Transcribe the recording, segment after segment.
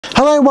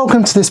Hello,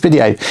 welcome to this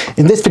video.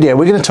 In this video,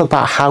 we're going to talk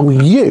about how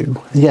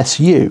you, yes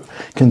you,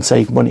 can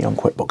save money on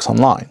QuickBooks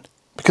Online.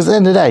 Because at the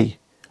end of the day,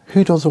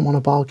 who doesn't want a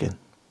bargain?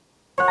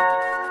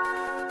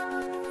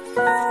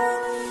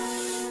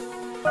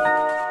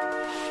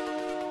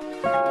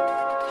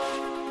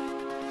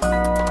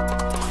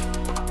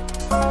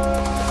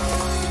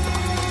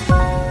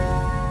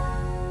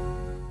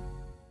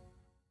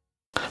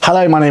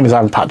 Hello, my name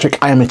is Patrick.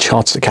 I am a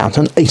chartered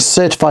accountant, a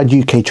certified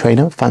UK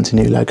trainer, fancy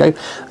new logo,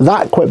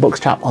 that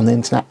QuickBooks chap on the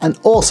internet, and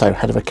also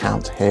head of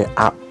accounts here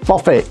at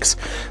Boffix.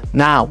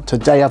 Now,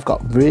 today I've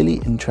got a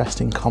really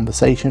interesting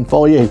conversation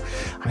for you,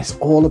 and it's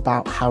all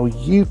about how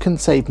you can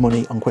save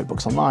money on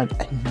QuickBooks Online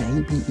and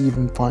maybe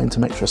even find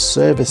some extra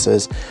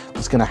services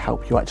that's going to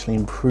help you actually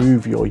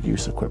improve your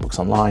use of QuickBooks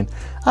Online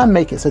and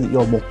make it so that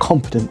you're more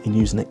confident in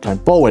using it going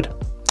forward.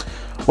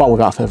 Well,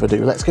 without further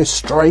ado, let's go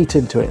straight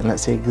into it and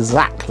let's see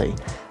exactly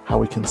how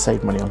we can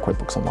save money on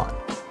QuickBooks Online.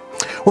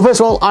 Well, first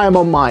of all, I am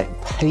on my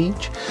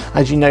page.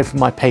 As you know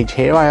from my page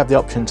here, I have the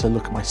option to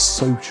look at my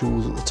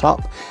socials at the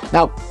top.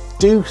 Now,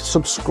 do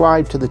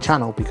subscribe to the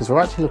channel because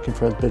we're actually looking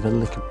for a bit of a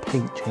lick of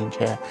paint change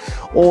here.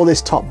 All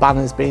this top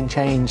banner is being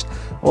changed.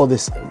 All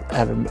this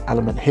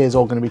element here is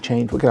all going to be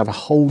changed. We're going to have a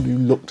whole new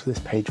look to this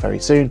page very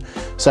soon.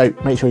 So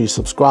make sure you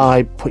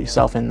subscribe, put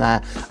yourself in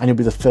there, and you'll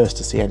be the first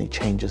to see any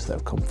changes that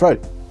have come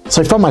through.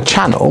 So from my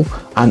channel,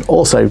 and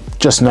also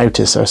just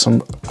notice there's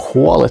some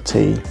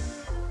quality,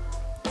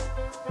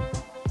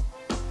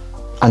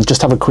 and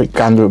just have a quick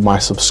gander at my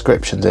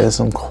subscriptions. There's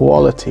some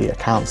quality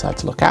accounts there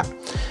to look at,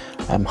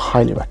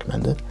 highly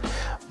recommended.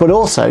 But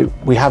also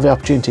we have the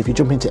opportunity, if you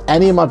jump into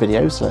any of my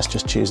videos, let's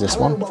just choose this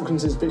one. Welcome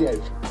to this video.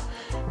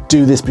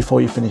 Do this before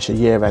you finish a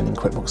year end in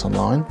QuickBooks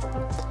Online.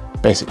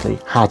 Basically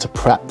how to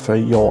prep for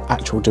your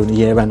actual doing a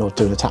year end or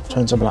doing a tax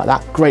return, something like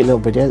that. Great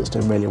little video that's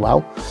doing really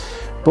well.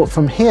 But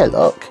from here,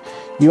 look,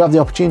 you have the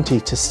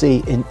opportunity to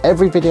see in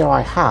every video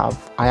I have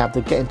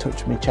the get in touch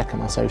with me, check out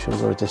my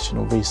socials or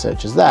additional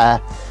researchers there,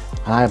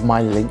 and I have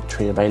my link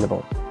tree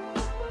available.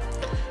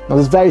 Now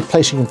there's various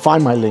places you can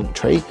find my link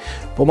tree,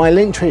 but my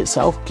link tree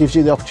itself gives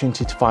you the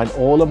opportunity to find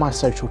all of my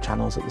social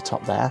channels at the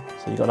top there.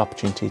 So you've got an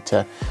opportunity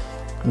to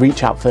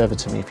reach out further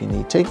to me if you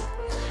need to.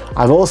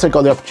 I've also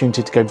got the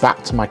opportunity to go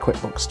back to my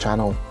QuickBooks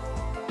channel.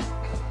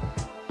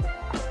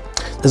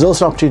 There's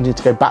also an opportunity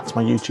to go back to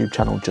my YouTube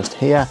channel just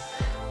here.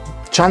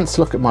 Chance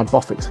to look at my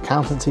Boffix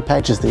Accountancy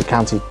page, as the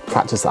accounting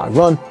practice that I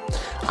run,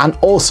 and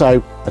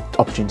also an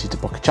opportunity to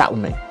book a chat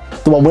with me.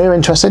 The one we're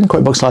interested in,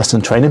 QuickBooks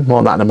License Training, more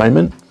on that in a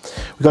moment.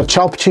 We've got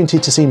an opportunity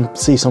to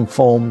see some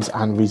forms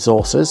and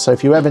resources. So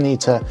if you ever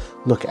need to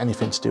look at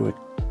anything to do with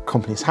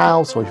Company's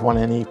House, or if you want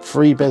any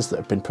freebies that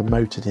have been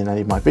promoted in any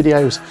of my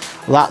videos,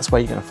 that's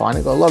where you're going to find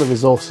it. Got a lot of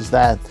resources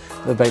there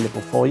that are available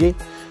for you.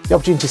 The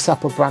opportunity to set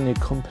up a brand new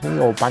company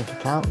or bank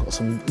account, got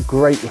some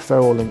great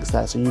referral links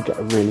there, so you get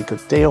a really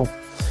good deal.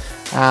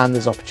 And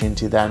there's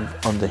opportunity then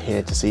under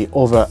here to see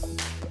other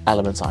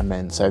elements I'm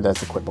in. So there's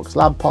the QuickBooks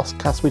Lab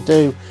podcast we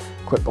do,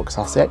 QuickBooks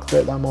Ask the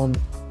Expert that I'm on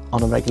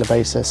a regular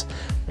basis,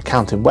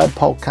 Accounting Web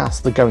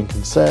podcast, The Going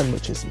Concern,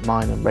 which is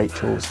mine and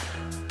Rachel's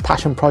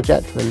passion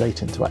project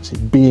relating to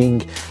actually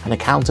being an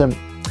accountant.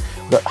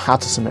 We've got how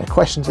to submit a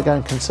question to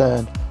Going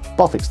Concern,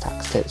 Boffix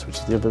Tax Tips, which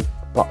is the other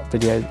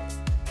video,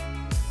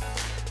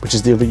 which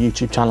is the other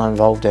YouTube channel I'm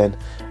involved in,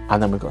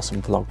 and then we've got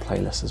some vlog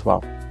playlists as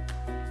well.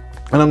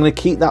 And I'm going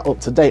to keep that up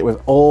to date with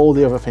all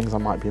the other things I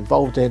might be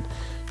involved in,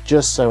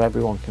 just so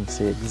everyone can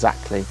see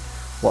exactly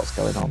what's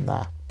going on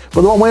there.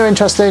 But the one we're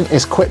interested in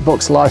is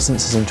QuickBooks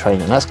Licenses and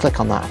Training. Let's click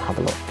on that and have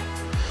a look.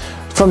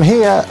 From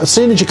here, as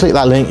soon as you click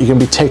that link, you're going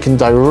to be taken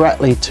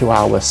directly to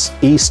our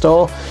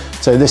e-store.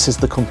 So this is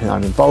the company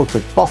I'm involved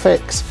with,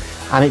 Boffix,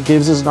 and it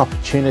gives us an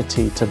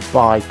opportunity to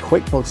buy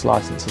QuickBooks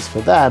licenses for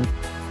them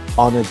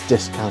on a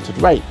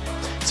discounted rate.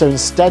 So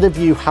instead of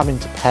you having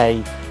to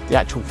pay the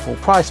actual full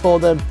price for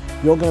them,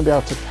 you're going to be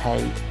able to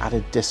pay at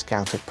a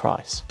discounted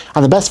price.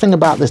 And the best thing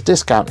about this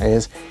discount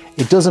is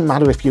it doesn't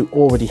matter if you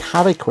already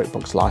have a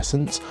QuickBooks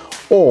license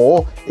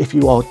or if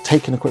you are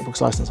taking a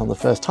QuickBooks license on the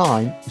first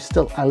time, you're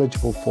still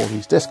eligible for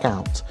these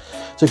discounts.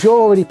 So if you're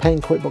already paying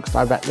QuickBooks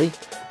directly,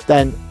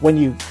 then when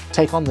you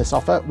take on this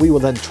offer, we will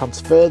then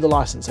transfer the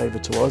license over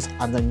to us,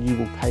 and then you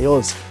will pay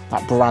us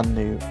that brand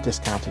new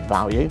discounted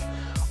value.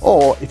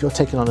 Or if you're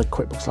taking on a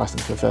QuickBooks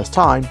license for the first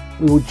time,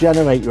 we will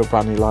generate you a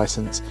brand new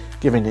license,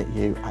 giving it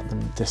you at the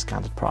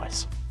discounted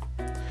price.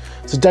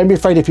 So don't be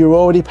afraid, if you're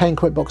already paying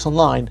QuickBooks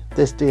Online,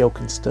 this deal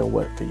can still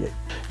work for you.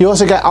 You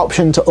also get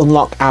option to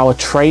unlock our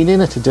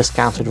training at a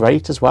discounted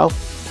rate as well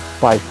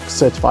by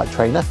Certified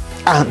Trainer.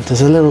 And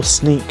there's a little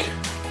sneak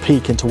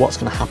peek into what's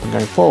going to happen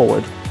going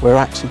forward. We're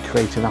actually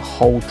creating a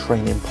whole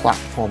training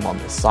platform on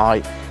the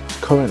site. It's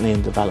currently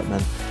in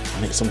development,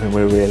 and it's something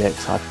we're really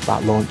excited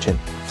about launching.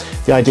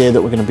 The idea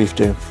that we're going to be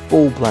doing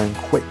full-blown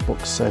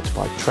QuickBooks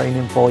certified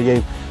training for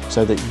you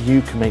so that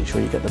you can make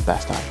sure you get the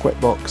best out of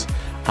QuickBooks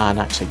and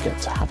actually get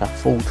to have a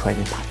full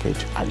training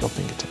package at your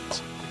fingertips.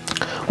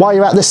 While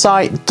you're at this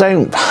site,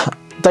 don't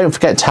Don't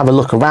forget to have a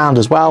look around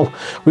as well.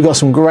 We've got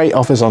some great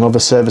offers on other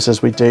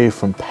services we do,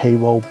 from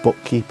payroll,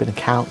 bookkeeping,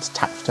 accounts,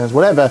 tax returns,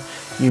 whatever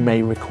you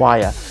may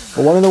require.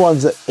 But one of the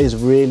ones that is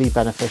really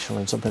beneficial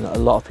and something that a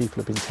lot of people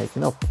have been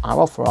taking up our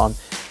offer on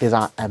is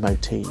our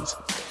MOTs.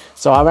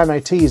 So our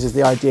MOTs is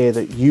the idea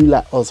that you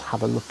let us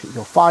have a look at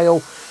your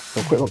file,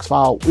 your QuickBooks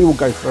file. We will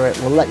go through it.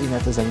 We'll let you know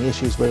if there's any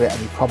issues with it,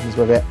 any problems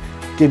with it,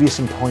 give you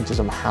some pointers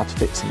on how to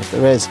fix them if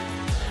there is,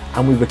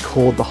 and we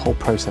record the whole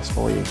process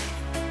for you.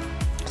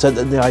 So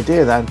the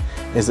idea then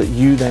is that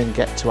you then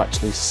get to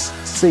actually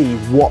see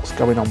what's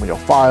going on with your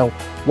file,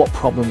 what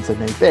problems there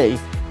may be,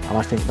 and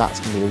I think that's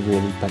going to be a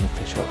really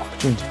beneficial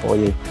opportunity for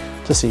you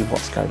to see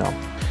what's going on.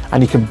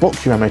 And you can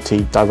book your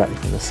MOT directly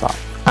from the site.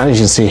 And as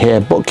you can see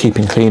here,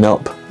 bookkeeping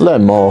cleanup,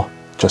 learn more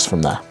just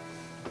from there.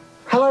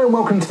 Hello and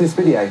welcome to this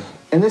video.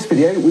 In this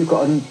video, we've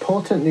got an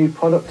important new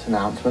product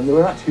announcement that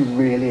we're actually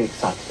really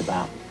excited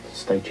about.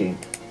 Stay tuned.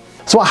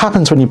 So what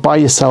happens when you buy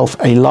yourself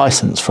a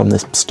license from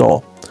this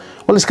store?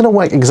 Well, it's going to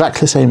work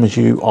exactly the same as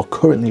you are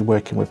currently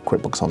working with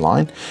QuickBooks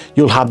Online.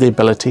 You'll have the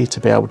ability to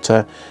be able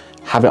to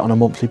have it on a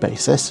monthly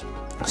basis.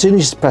 As soon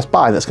as you press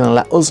buy, that's going to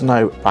let us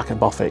know back at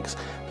Boffix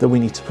that we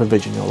need to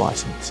provision your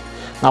license.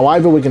 Now,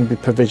 either we're going to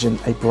be provisioning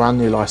a brand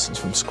new license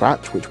from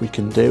scratch, which we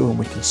can do and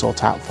we can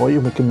sort out for you,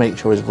 and we can make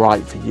sure is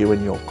right for you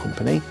and your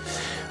company,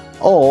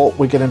 or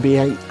we're going to be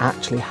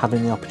actually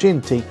having the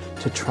opportunity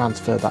to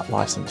transfer that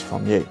license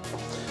from you.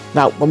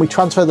 Now, when we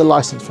transfer the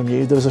license from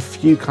you, there's a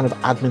few kind of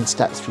admin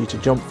steps for you to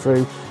jump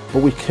through,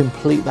 but we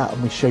complete that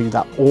and we show you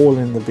that all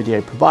in the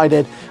video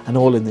provided and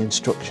all in the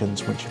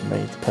instructions once you've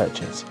made the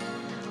purchase.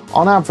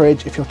 On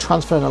average, if you're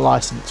transferring a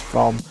license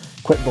from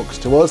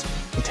QuickBooks to us,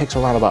 it takes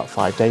around about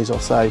 5 days or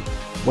so.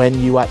 When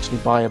you actually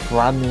buy a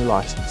brand new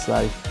license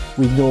though,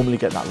 we normally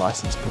get that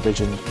license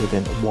provisioned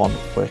within 1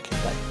 working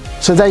day.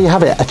 So there you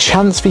have it, a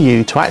chance for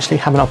you to actually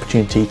have an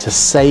opportunity to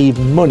save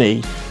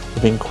money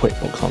within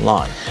QuickBooks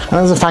Online. And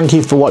as a thank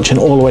you for watching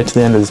all the way to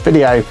the end of this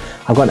video,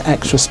 I've got an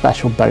extra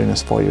special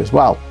bonus for you as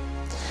well.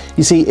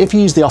 You see, if you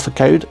use the offer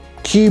code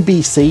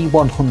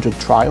QBC100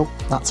 trial,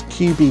 that's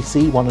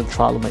QBC100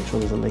 trial, we'll make sure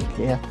there's a link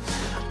here,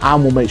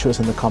 and we'll make sure it's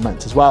in the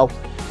comments as well.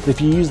 But if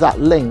you use that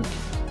link,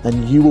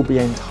 then you will be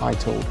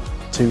entitled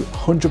to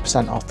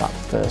 100% off that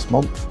first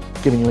month,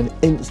 giving you an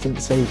instant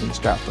savings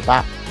straight off the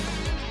bat,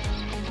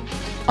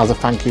 as a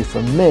thank you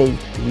from me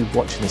for you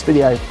watching this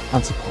video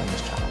and supporting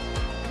this channel.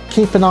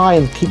 Keep an eye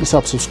and keep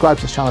yourself subscribed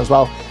to this channel as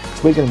well,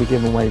 because we're going to be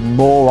giving away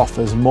more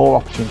offers, more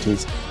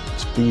opportunities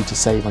for you to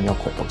save on your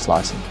QuickBooks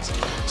license.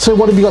 So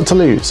what have you got to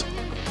lose?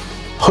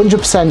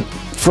 100%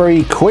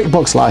 free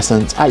QuickBooks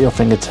license at your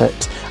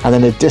fingertips, and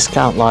then a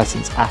discount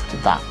license after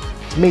that.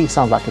 To me,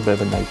 sounds like a bit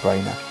of a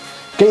no-brainer.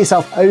 Get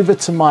yourself over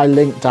to my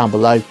link down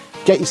below,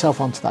 get yourself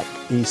onto that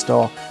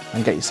e-store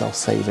and get yourself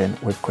saving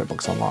with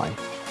QuickBooks Online.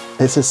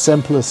 It's as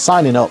simple as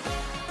signing up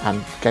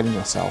and getting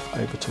yourself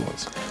over to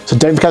us. So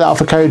don't forget that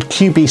offer code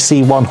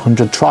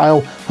QBC100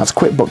 trial, that's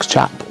QuickBooks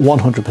Chat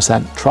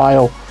 100%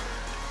 trial,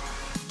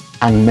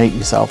 and make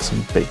yourself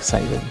some big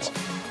savings.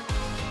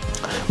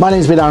 My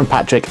name's been Aaron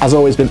Patrick. As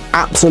always, been an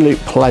absolute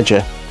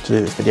pleasure to do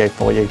this video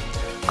for you.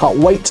 Can't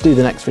wait to do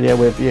the next video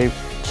with you.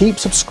 Keep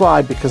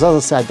subscribed, because as I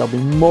said, there'll be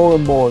more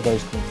and more of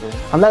those coming through.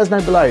 And let us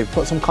know below,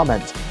 put some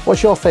comments.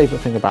 What's your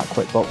favourite thing about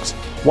QuickBooks?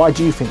 Why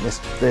do you think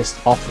this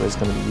offer is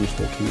going to be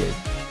useful to you?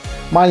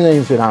 My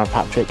name's been Aaron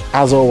Patrick.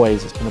 As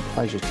always, it's been a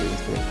pleasure to do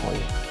this video for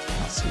you.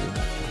 I'll see you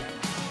next video.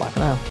 Bye for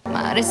now.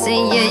 I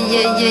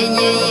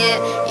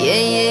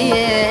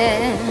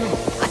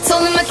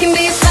told him I can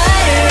be a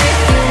fighter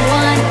if you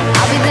want.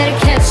 I'll be there to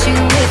catch you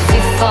if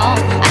you fall.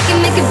 I can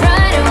make it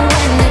brighter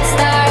when it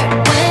starts,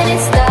 when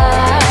it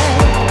starts.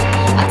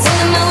 I told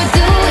him I would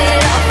do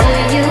it all for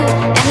you,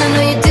 and I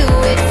know you do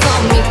it for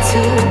me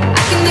too.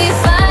 I can be a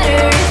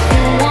fighter if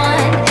you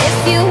want, if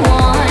you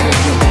want.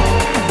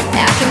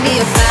 I can be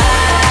a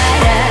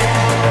fighter,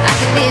 I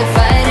can be a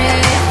fighter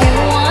if you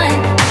want.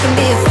 I can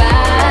be a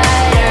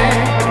fighter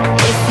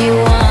if you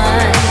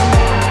want.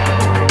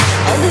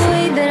 All the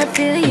way that I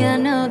feel, yeah, I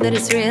know that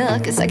it's real,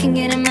 cause I can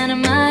get him out of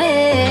my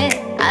head.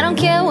 I don't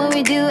care what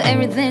we do,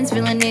 everything's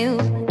feeling new.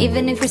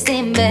 Even if we stay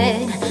in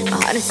bed, my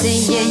heart is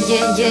saying yeah,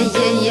 yeah, yeah,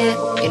 yeah,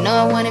 yeah. You know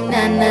I want him,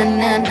 nah, nah,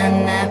 nah, nah,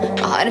 nah.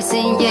 My heart is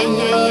saying yeah,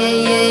 yeah, yeah,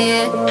 yeah,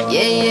 yeah,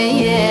 yeah,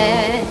 yeah,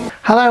 yeah.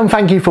 Hello and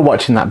thank you for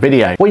watching that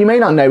video. What you may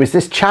not know is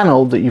this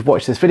channel that you've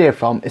watched this video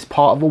from is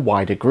part of a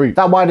wider group.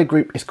 That wider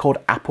group is called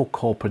Apple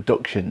Core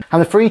Production.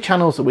 And the 3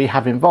 channels that we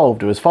have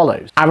involved are as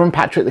follows: Aaron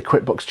Patrick, the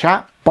QuickBooks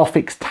Chat,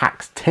 Boffix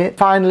Tax Tip.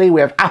 Finally,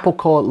 we have Apple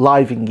Core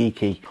Live and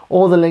Geeky.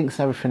 All the links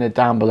and everything are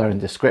down below in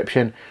the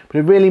description, but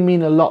it really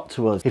means a lot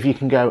to us if you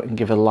can go and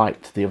give a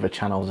like to the other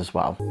channels as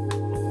well.